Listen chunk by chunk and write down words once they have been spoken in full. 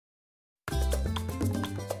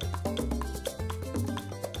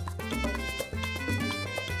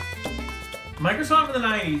Microsoft in the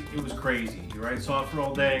 90s, it was crazy. You write software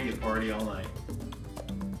all day, you party all night.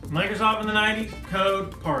 Microsoft in the 90s,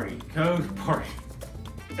 code, party, code, party.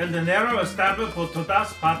 El dinero estaba por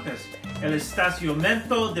todas partes. El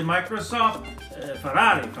estacionamiento de Microsoft,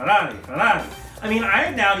 Ferrari. I mean, I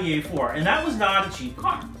had an Audi A4, and that was not a cheap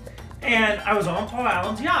car. And I was on Paul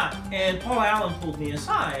Allen's yacht, and Paul Allen pulled me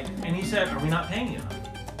aside, and he said, "Are we not paying you enough?"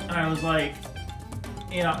 And I was like,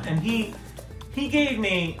 you know, and he gave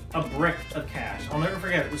me a brick of cash. I'll never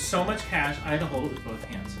forget it. It was so much cash, I had to hold it with both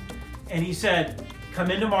hands. And he said, "Come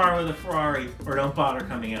in tomorrow with a Ferrari, or don't bother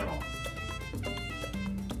coming in at all."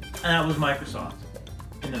 And that was Microsoft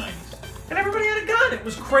in the 90s. And everybody had a gun. It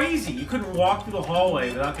was crazy. You couldn't walk through the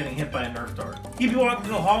hallway without getting hit by a Nerf dart. You'd be walking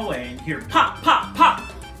through the hallway and hear pop, pop, pop.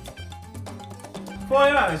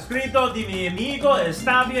 Fuera escrito di mi amigo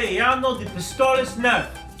estaba lleno de pistolas Nerf.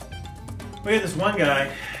 We had this one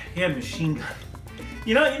guy. He had a machine gun.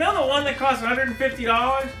 You know the one that cost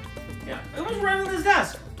 $150? Yeah, it was right on his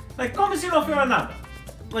desk. Like, como si no fuera nada.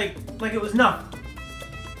 Like it was nothing.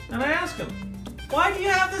 And I asked him, "Why do you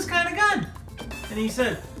have this kind of gun?" And he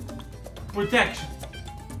said, "Protection."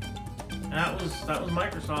 And that was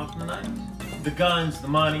Microsoft in the 90s. The guns, the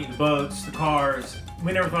money, the boats, the cars.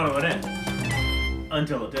 We never thought it would end.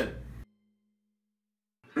 Until it did.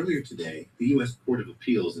 Earlier today, the U.S. Court of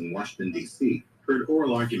Appeals in Washington, D.C. heard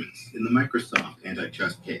oral arguments in the Microsoft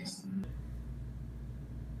antitrust case.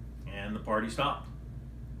 And the party stopped.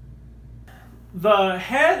 The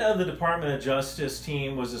head of the Department of Justice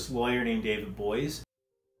team was this lawyer named David Boies.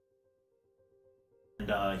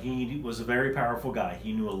 And he was a very powerful guy.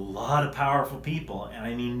 He knew a lot of powerful people, and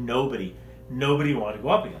I mean nobody wanted to go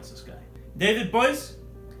up against this guy. David Boies,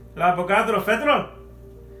 el abogado federal.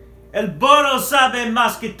 El burro sabe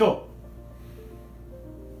más que tú.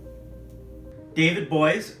 David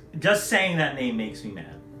Boies, just saying that name makes me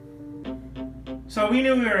mad. So we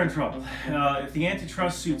knew we were in trouble. If the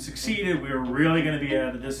antitrust suit succeeded, we were really going to be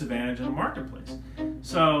at a disadvantage in the marketplace.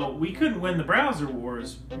 So we couldn't win the browser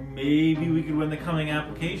wars. Maybe we could win the coming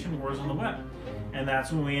application wars on the web. And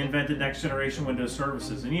that's when we invented next generation Windows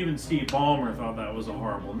services. And even Steve Ballmer thought that was a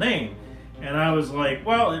horrible name. And I was like,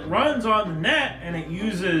 well, it runs on the net and it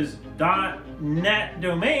uses .net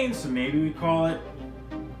domain, so maybe we call it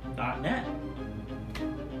 .net.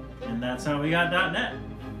 And that's how we got .net.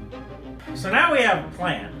 So now we have a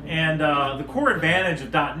plan, and the core advantage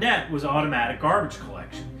of .net was automatic garbage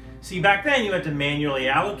collection. See, back then you had to manually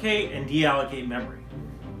allocate and deallocate memory.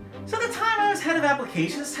 So at the time I was head of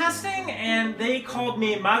applications testing, and they called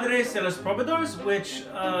me Madres de los Probadores, which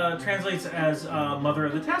translates as mother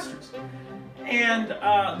of the testers. And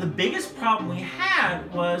the biggest problem we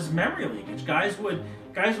had was memory leakage. Guys would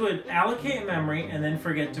allocate memory and then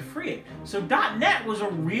forget to free it. So .net was a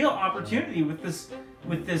real opportunity with this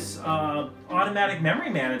automatic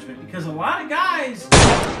memory management, because a lot of guys,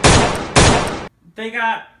 they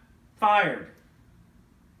got fired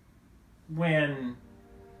when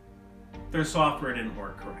their software didn't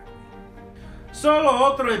work correctly. Solo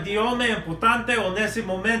otro idioma importante en ese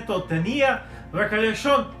momento tenía la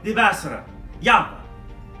colección de basura, Java.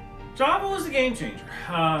 Java was the game changer.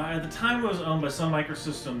 At the time it was owned by Sun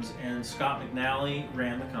Microsystems, and Scott McNally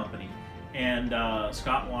ran the company. And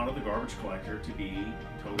Scott wanted the garbage collector to be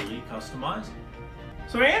totally customizable.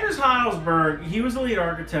 So Anders Heidelberg, he was the lead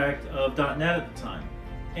architect of .NET at the time.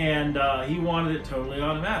 And he wanted it totally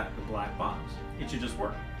automatic, a black box. It should just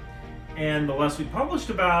work. And the less we published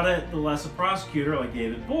about it, the less a prosecutor like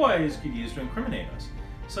David Boies could use to incriminate us.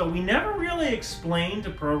 So we never really explained to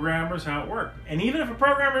programmers how it worked. And even if a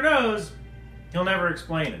programmer knows, he'll never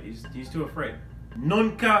explain it. He's too afraid.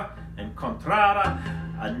 Nunca encontrará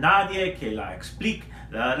a nadie que la explique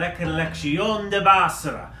la recolección de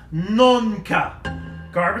basura. Nunca.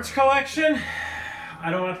 Garbage collection? I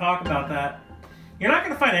don't want to talk about that. You're not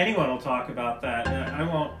going to find anyone who'll talk about that. I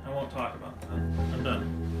won't talk about that. I'm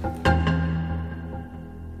done.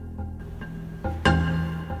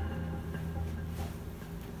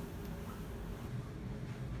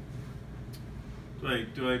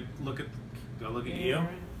 Do I look at you?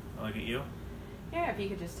 I look at you? Yeah, if you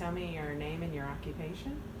could just tell me your name and your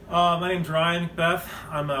occupation. My name's Ryan McBeth.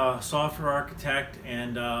 I'm a software architect,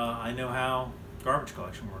 and I know how garbage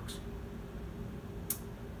collection works.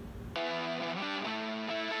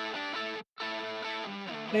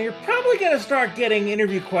 Now you're probably going to start getting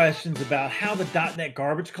interview questions about how the .NET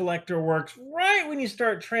garbage collector works right when you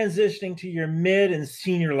start transitioning to your mid and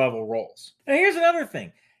senior level roles. Now here's another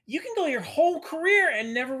thing. You can go your whole career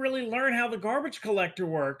and never really learn how the garbage collector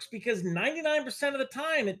works, because 99% of the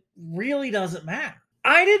time it really doesn't matter.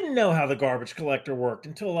 I didn't know how the garbage collector worked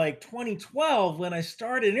until like 2012 when I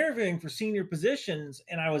started interviewing for senior positions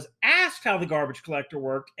and I was asked how the garbage collector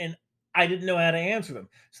worked and I didn't know how to answer them.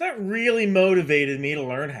 So that really motivated me to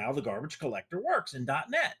learn how the garbage collector works in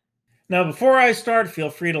 .NET. Now, before I start, feel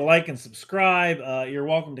free to like and subscribe. You're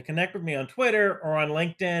welcome to connect with me on Twitter or on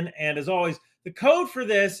LinkedIn. And as always, the code for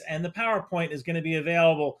this and the PowerPoint is going to be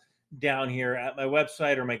available down here at my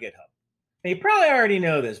website or my GitHub. Now, you probably already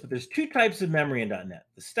know this, but there's two types of memory in .NET,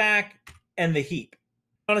 the stack and the heap.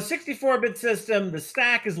 On a 64-bit system, the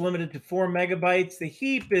stack is limited to 4 megabytes. The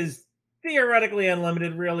heap is theoretically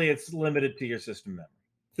unlimited. Really, it's limited to your system memory.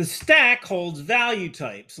 The stack holds value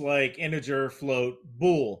types like integer, float,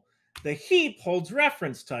 bool. The heap holds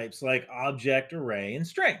reference types like object, array, and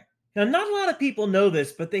string. Now, not a lot of people know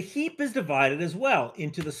this, but the heap is divided as well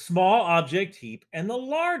into the small object heap and the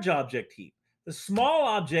large object heap. The small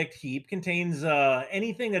object heap contains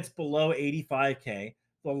anything that's below 85K.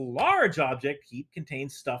 The large object heap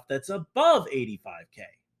contains stuff that's above 85K.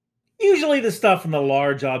 Usually the stuff in the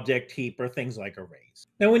large object heap are things like arrays.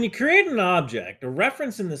 Now, when you create an object, a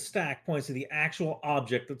reference in the stack points to the actual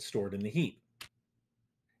object that's stored in the heap.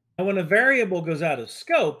 Now, when a variable goes out of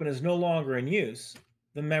scope and is no longer in use,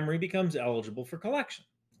 the memory becomes eligible for collection.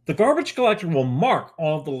 The garbage collector will mark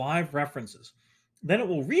all of the live references. Then it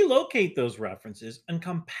will relocate those references and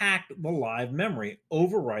compact the live memory,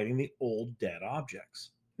 overwriting the old dead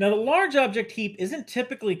objects. Now, the large object heap isn't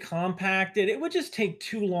typically compacted. It would just take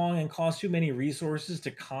too long and cost too many resources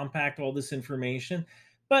to compact all this information.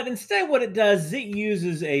 But instead, what it does is it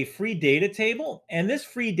uses a free data table, and this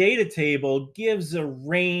free data table gives a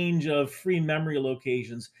range of free memory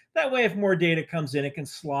locations. That way, if more data comes in, it can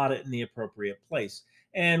slot it in the appropriate place.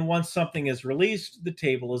 And once something is released, the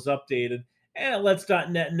table is updated, and it lets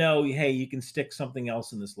 .NET know, hey, you can stick something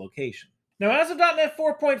else in this location. Now, as of .NET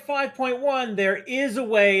 4.5.1, there is a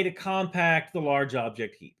way to compact the large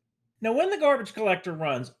object heap. Now, when the garbage collector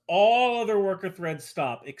runs, all other worker threads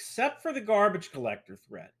stop except for the garbage collector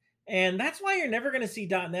thread. And that's why you're never going to see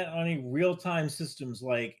 .NET on any real-time systems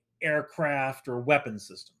like aircraft or weapon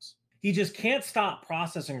systems. You just can't stop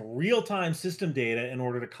processing real-time system data in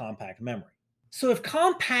order to compact memory. So if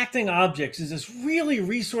compacting objects is this really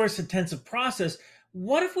resource-intensive process,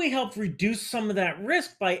 what if we helped reduce some of that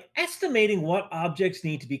risk by estimating what objects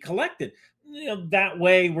need to be collected? That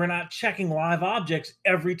way we're not checking live objects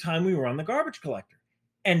every time we run the garbage collector.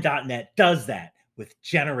 And .NET does that with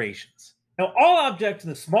generations. Now, all objects in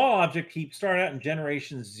the small object heap start out in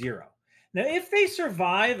generation 0. Now, if they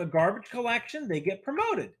survive a garbage collection, they get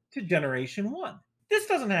promoted to generation 1. This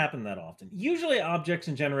doesn't happen that often. Usually objects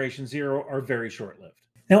in generation 0 are very short-lived.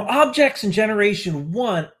 Now, objects in generation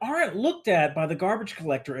 1 aren't looked at by the garbage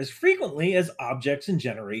collector as frequently as objects in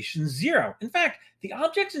generation 0. In fact, the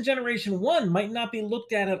objects in generation 1 might not be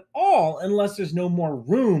looked at all unless there's no more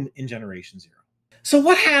room in generation 0. So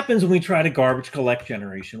what happens when we try to garbage collect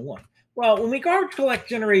generation 1? Well, when we garbage collect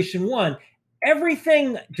generation 1,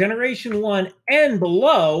 everything generation 1 and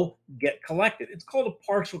below get collected. It's called a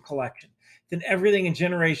partial collection. Then everything in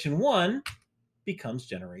generation 1 becomes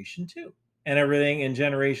generation 2. And everything in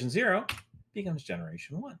generation 0 becomes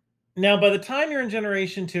generation 1. Now, by the time you're in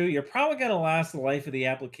generation 2, you're probably going to last the life of the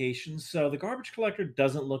application, so the garbage collector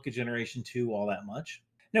doesn't look at generation 2 all that much.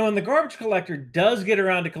 Now, when the garbage collector does get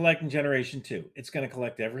around to collecting generation 2, it's going to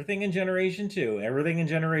collect everything in generation 2, everything in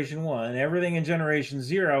generation 1, everything in generation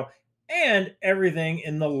 0, and everything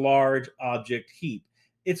in the large object heap.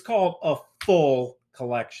 It's called a full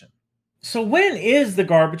collection. So when is the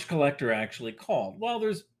garbage collector actually called? Well,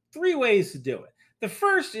 there's 3 ways to do it. The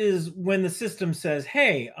first is when the system says,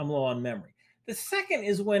 hey, I'm low on memory. The second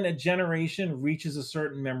is when a generation reaches a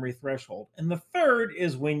certain memory threshold. And the third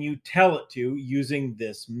is when you tell it to using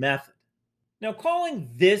this method. Now,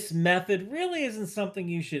 calling this method really isn't something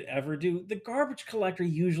you should ever do. The garbage collector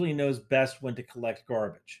usually knows best when to collect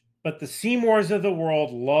garbage. But the Seymours of the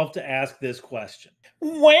world love to ask this question.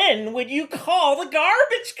 When would you call the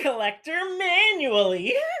garbage collector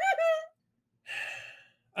manually?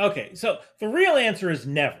 Okay, so the real answer is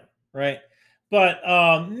never, right? But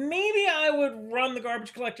maybe I would run the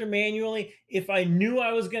garbage collector manually if I knew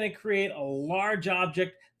I was going to create a large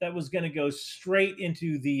object that was going to go straight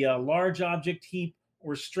into the large object heap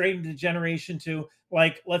or straight into generation 2.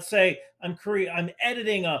 Like, let's say I'm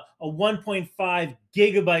editing a 1.5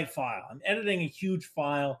 gigabyte file. I'm editing a huge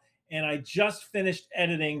file, and I just finished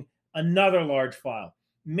editing another large file.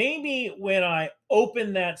 Maybe when I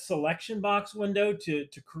open that selection box window to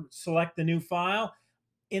select the new file,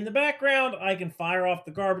 In the background, I can fire off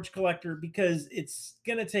the garbage collector because it's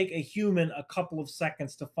going to take a human a couple of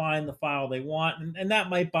seconds to find the file they want. And that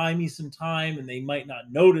might buy me some time, and they might not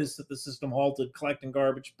notice that the system halted collecting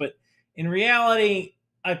garbage. But in reality,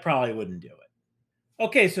 I probably wouldn't do it.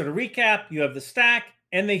 Okay, so to recap, you have the stack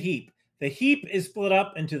and the heap. The heap is split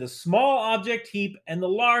up into the small object heap and the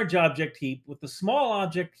large object heap, with the small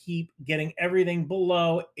object heap getting everything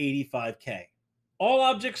below 85K. All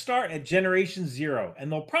objects start at generation 0,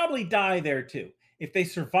 and they'll probably die there too. If they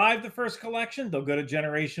survive the first collection, they'll go to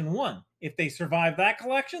generation 1. If they survive that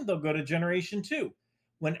collection, they'll go to generation 2.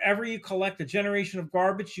 Whenever you collect a generation of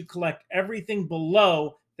garbage, you collect everything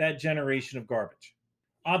below that generation of garbage.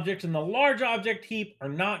 Objects in the large object heap are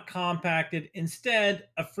not compacted. Instead,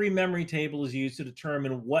 a free memory table is used to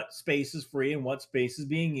determine what space is free and what space is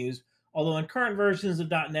being used, although in current versions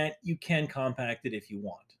of .NET, you can compact it if you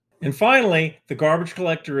want. And finally, the garbage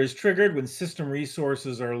collector is triggered when system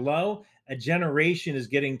resources are low, a generation is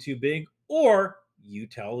getting too big, or you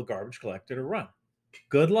tell the garbage collector to run.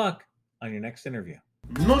 Good luck on your next interview.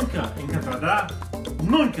 Nunca encontrará,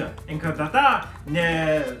 nunca encontrará,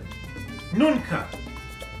 nunca,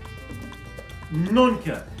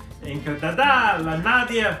 nunca encontrará la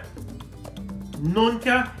nadie,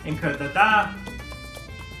 nunca encontrará